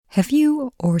Have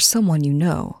you, or someone you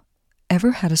know,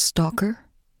 ever had a stalker?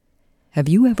 Have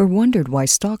you ever wondered why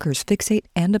stalkers fixate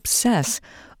and obsess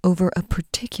over a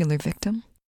particular victim?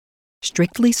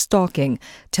 Strictly Stalking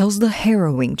tells the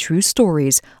harrowing true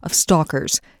stories of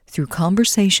stalkers through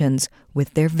conversations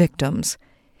with their victims.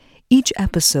 Each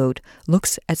episode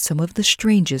looks at some of the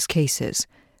strangest cases.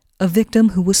 A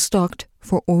victim who was stalked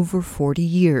for over 40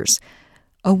 years.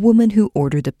 A woman who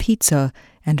ordered a pizza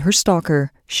and her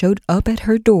stalker showed up at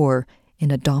her door in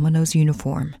a Domino's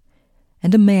uniform.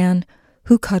 And a man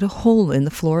who cut a hole in the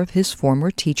floor of his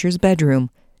former teacher's bedroom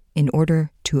in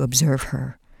order to observe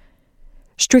her.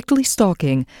 Strictly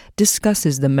Stalking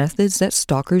discusses the methods that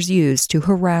stalkers use to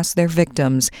harass their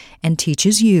victims and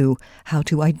teaches you how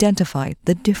to identify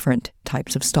the different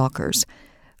types of stalkers,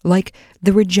 like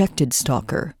the rejected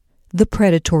stalker, the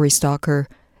predatory stalker,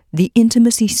 the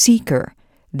intimacy seeker,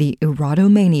 the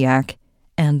erotomaniac,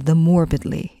 and the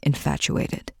morbidly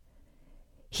infatuated.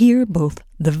 Hear both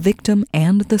the victim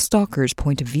and the stalker's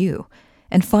point of view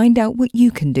and find out what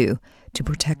you can do to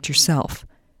protect yourself.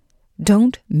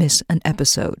 Don't miss an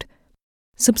episode.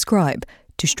 Subscribe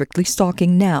to Strictly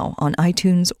Stalking now on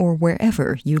iTunes or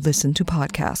wherever you listen to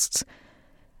podcasts.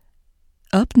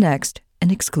 Up next, an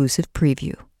exclusive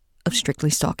preview of Strictly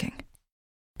Stalking.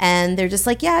 And they're just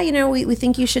like, yeah, we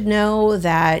think you should know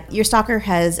that your stalker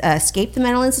has escaped the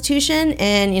mental institution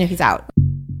and, he's out.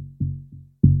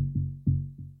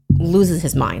 Loses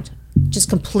his mind.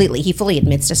 Just completely. He fully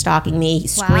admits to stalking me. He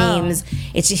screams.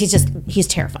 Wow. He's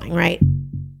terrifying, right?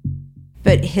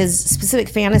 But his specific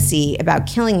fantasy about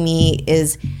killing me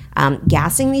is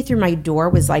gassing me through my door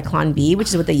with Zyklon B, which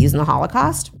is what they use in the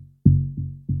Holocaust.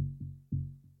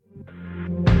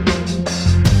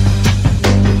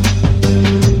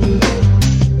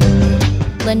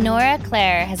 Lenora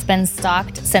Claire has been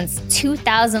stalked since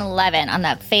 2011 on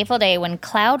that fateful day when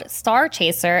Cloud Star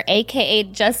Chaser, a.k.a.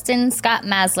 Justin Scott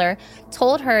Masler,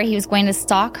 told her he was going to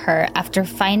stalk her after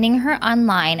finding her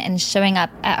online and showing up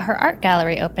at her art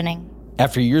gallery opening.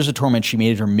 After years of torment, she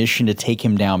made it her mission to take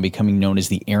him down, becoming known as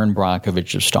the Erin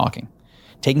Brockovich of stalking,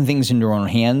 taking things into her own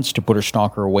hands to put her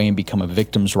stalker away and become a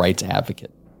victim's rights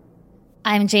advocate.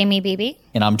 I'm Jamie Beebe.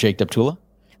 And I'm Jake Deptula.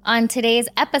 On today's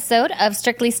episode of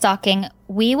Strictly Stalking,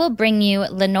 we will bring you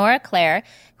Lenora Claire,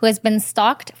 who has been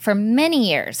stalked for many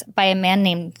years by a man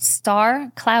named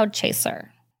Star Cloud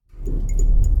Chaser.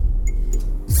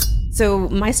 So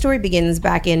my story begins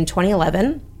back in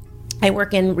 2011. I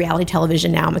work in reality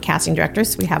television now. I'm a casting director,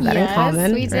 so we have that in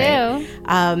common. Yes,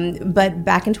 we do. But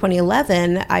back in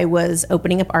 2011, I was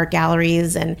opening up art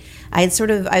galleries, and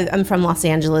I'm from Los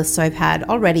Angeles, so I've had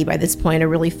already by this point a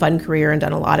really fun career and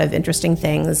done a lot of interesting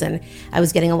things, and I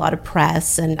was getting a lot of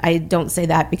press, and I don't say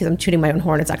that because I'm tooting my own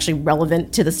horn. It's actually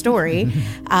relevant to the story.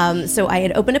 So I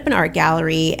had opened up an art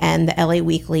gallery, and the LA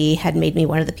Weekly had made me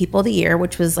one of the People of the Year,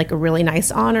 which was like a really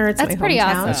nice honor. It's That's my pretty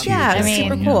hometown. awesome. Yeah, it was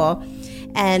super cool.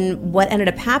 And what ended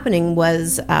up happening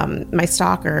was my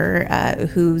stalker,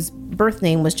 whose birth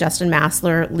name was Justin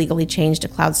Masler, legally changed to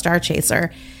Cloud Star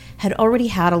Chaser, had already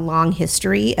had a long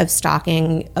history of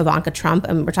stalking Ivanka Trump.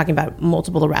 And we're talking about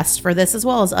multiple arrests for this, as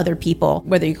well as other people,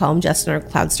 whether you call him Justin or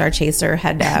Cloud Star Chaser,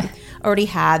 had already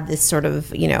had this sort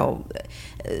of,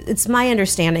 it's my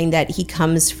understanding that he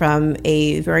comes from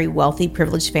a very wealthy,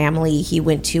 privileged family. He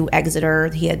went to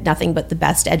Exeter. He had nothing but the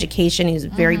best education. He was a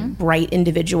very bright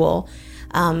individual.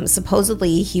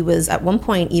 Supposedly he was at one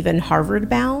point even Harvard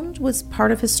bound was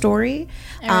part of his story.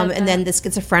 And then the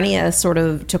schizophrenia sort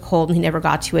of took hold and he never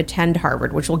got to attend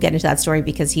Harvard, which we'll get into that story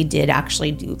because he did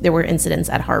actually there were incidents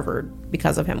at Harvard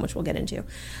because of him, which we'll get into.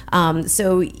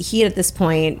 So he at this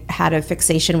point had a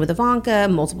fixation with Ivanka,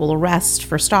 multiple arrests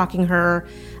for stalking her.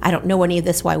 I don't know any of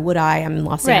this. Why would I? I'm in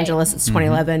Los Angeles. It's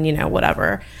 2011,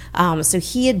 whatever. So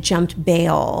he had jumped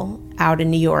bail out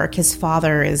in New York. His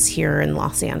father is here in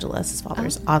Los Angeles. His father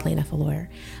is oddly enough a lawyer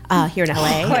here in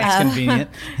LA. That's convenient.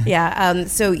 Yeah.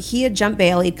 So he had jumped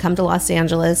bail. He'd come to Los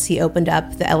Angeles. He opened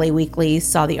up the LA Weekly,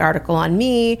 saw the article on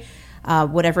me,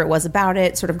 whatever it was about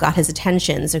it, sort of got his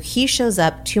attention. So he shows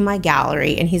up to my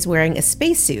gallery and he's wearing a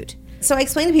spacesuit. So I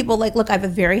explain to people, look, I have a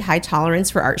very high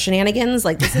tolerance for art shenanigans.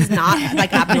 This is not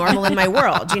abnormal in my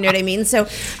world. You know what I mean? So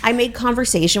I made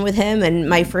conversation with him, and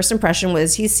my first impression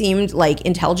was he seemed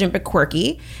intelligent but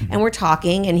quirky. And we're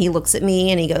talking, and he looks at me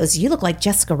and he goes, "You look like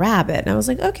Jessica Rabbit." And I was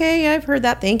like, "Okay, yeah, I've heard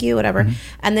that. Thank you, whatever."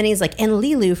 And then he's like, "And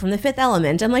Lilu from The Fifth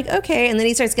Element." I'm like, "Okay." And then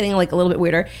he starts getting a little bit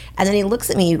weirder. And then he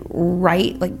looks at me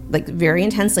very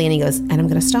intensely, and he goes, "And I'm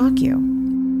going to stalk you."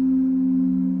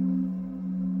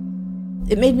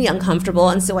 It made me uncomfortable,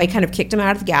 and so I kind of kicked him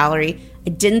out of the gallery.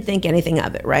 I didn't think anything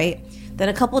of it, right? Then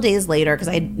a couple days later, because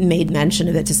I made mention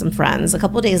of it to some friends, a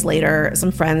couple days later,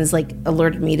 some friends like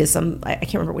alerted me to I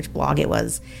can't remember which blog it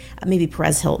was, maybe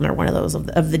Perez Hilton or one of those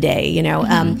of the day, you know,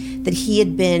 that he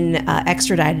had been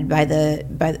extradited by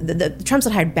the Trumps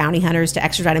had hired bounty hunters to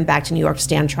extradite him back to New York to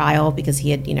stand trial because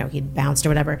he'd bounced or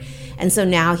whatever. And so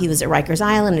now he was at Rikers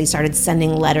Island and he started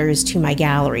sending letters to my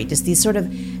gallery. Just these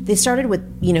they started with,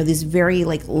 you know, these very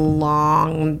like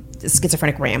long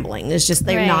schizophrenic rambling. It's just,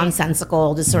 they're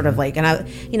nonsensical, just sort of like, and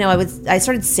I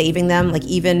started saving them. Like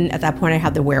even at that point I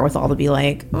had the wherewithal to be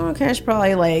like, oh, okay, I should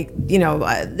probably like, you know,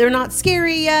 they're not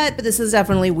scary yet, but this is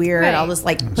definitely weird. Right. I'll just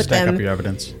like put Stack them. up your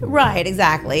evidence. Right,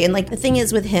 exactly. And like the thing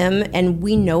is with him, and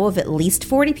we know of at least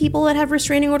 40 people that have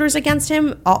restraining orders against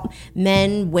him, all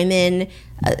men, women,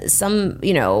 some,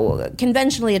 you know,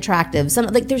 conventionally attractive, some,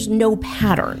 like there's no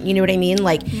pattern, you know what I mean?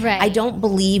 Like, I don't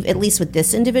believe, at least with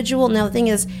this individual. Now the thing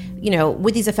is, you know,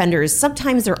 with these offenders,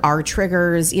 sometimes there are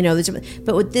triggers, you know,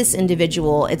 but with this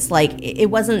individual, it's like,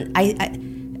 it wasn't,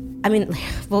 I mean,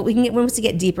 well, once we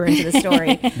get deeper into the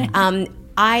story,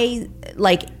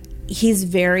 he's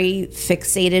very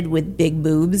fixated with big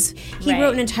boobs. He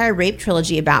wrote an entire rape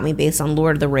trilogy about me based on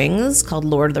Lord of the Rings called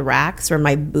Lord of the Racks, where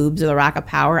my boobs are the rack of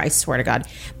power. I swear to God.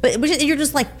 But you're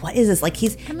just like, what is this? Like the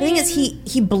thing is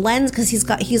he blends because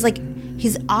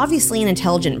he's obviously an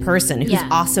intelligent person who's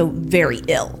also very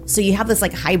ill. So you have this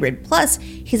like hybrid. Plus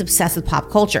he's obsessed with pop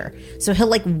culture. So he'll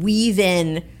like weave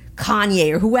in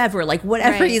Kanye or whoever, like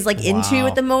whatever he's like into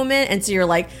at the moment. And so you're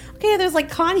like, okay, there's like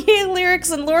Kanye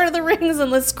lyrics and Lord of the Rings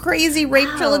and this crazy rape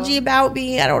trilogy about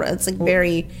me. I don't know. It's like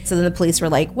very, so then the police were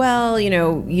like, well, you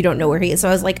know, you don't know where he is. So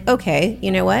I was like, okay,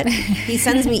 you know what? He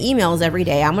sends me emails every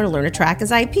day. I'm going to learn to track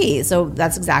his IP. So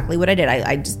that's exactly what I did.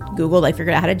 I just Googled, I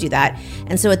figured out how to do that.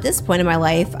 And so at this point in my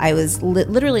life, I was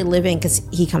literally living, because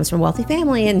he comes from a wealthy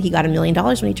family and he got $1 million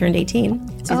when he turned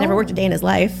 18. So he's never worked a day in his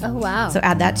life. Oh, wow. So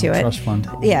add that to it. Trust fund.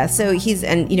 Yeah. So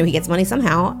and you know, he gets money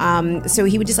somehow. So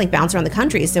he would just like bounce around the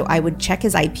country. So I would check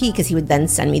his IP because he would then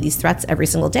send me these threats every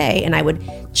single day. And I would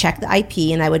check the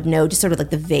IP and I would know just sort of like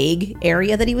the vague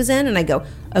area that he was in. And I go,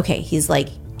 okay, he's like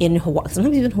in Hawaii.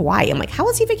 Sometimes he's in Hawaii. I'm like, how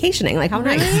is he vacationing? Like, how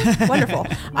nice. Wonderful.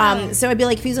 So I'd be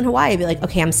like, if he was in Hawaii, I'd be like,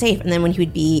 okay, I'm safe. And then when he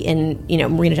would be in, you know,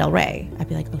 Marina Del Rey, I'd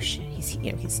be like, oh shit, he's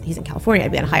in California.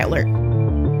 I'd be on high alert.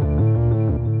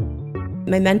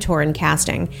 My mentor in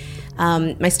casting,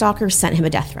 my stalker sent him a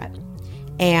death threat.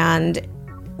 And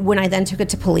when I then took it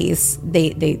to police,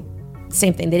 they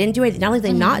same thing. They didn't do anything. Not only did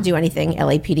they not do anything,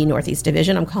 LAPD Northeast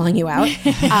Division, I'm calling you out.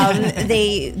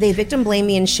 They victim blame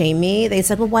me and shame me. They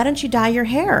said, well, why don't you dye your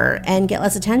hair and get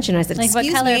less attention? I said, like,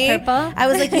 excuse what color, me. purple? I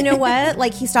was like, you know what?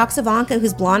 Like, he stalks Ivanka,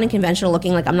 who's blonde and conventional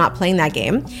looking. Like, I'm not playing that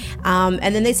game.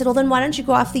 And then they said, well, then why don't you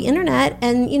go off the internet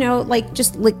and, you know, like,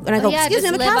 just like, and I go, excuse me,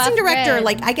 I'm a casting director. Grid.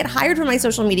 Like, I get hired for my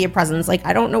social media presence. Like,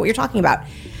 I don't know what you're talking about.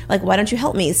 Like, why don't you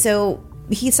help me? So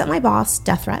he sent my boss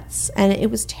death threats, and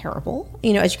it was terrible.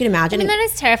 You know, as you can imagine. I mean, that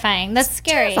is terrifying. That's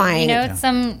scary. Terrifying.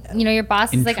 You know, your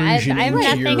boss is like, I have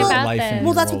nothing about this.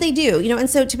 Well, that's what they do. You know, and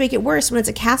so to make it worse, when it's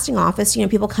a casting office, you know,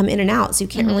 people come in and out, so you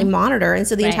can't really monitor. And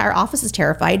so the entire office is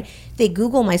terrified. They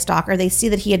Google my stalker. They see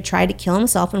that he had tried to kill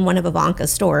himself in one of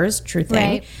Ivanka's stores. True thing.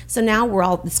 Right. So now we're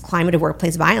all this climate of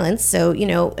workplace violence. So, you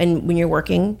know, and when you're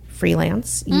working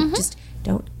freelance, you just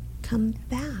don't come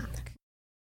back.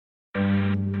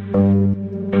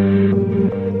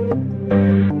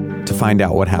 To find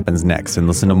out what happens next and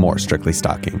listen to more Strictly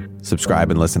Stalking, subscribe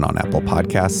and listen on Apple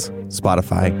Podcasts,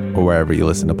 Spotify, or wherever you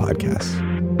listen to podcasts.